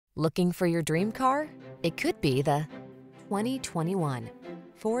Looking for your dream car? It could be the 2021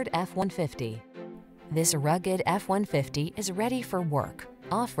 Ford F-150. This rugged F-150 is ready for work,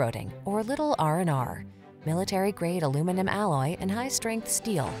 off-roading, or a little R&R. Military-grade aluminum alloy and high-strength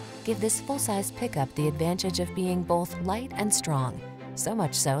steel give this full-size pickup the advantage of being both light and strong, so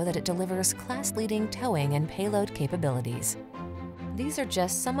much so that it delivers class-leading towing and payload capabilities. These are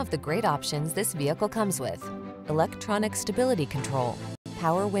just some of the great options this vehicle comes with: electronic stability control,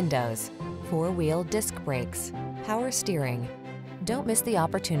 power windows, four-wheel disc brakes, power steering. Don't miss the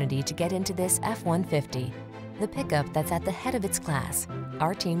opportunity to get into this F-150, the pickup that's at the head of its class.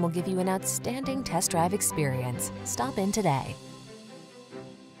 Our team will give you an outstanding test drive experience. Stop in today.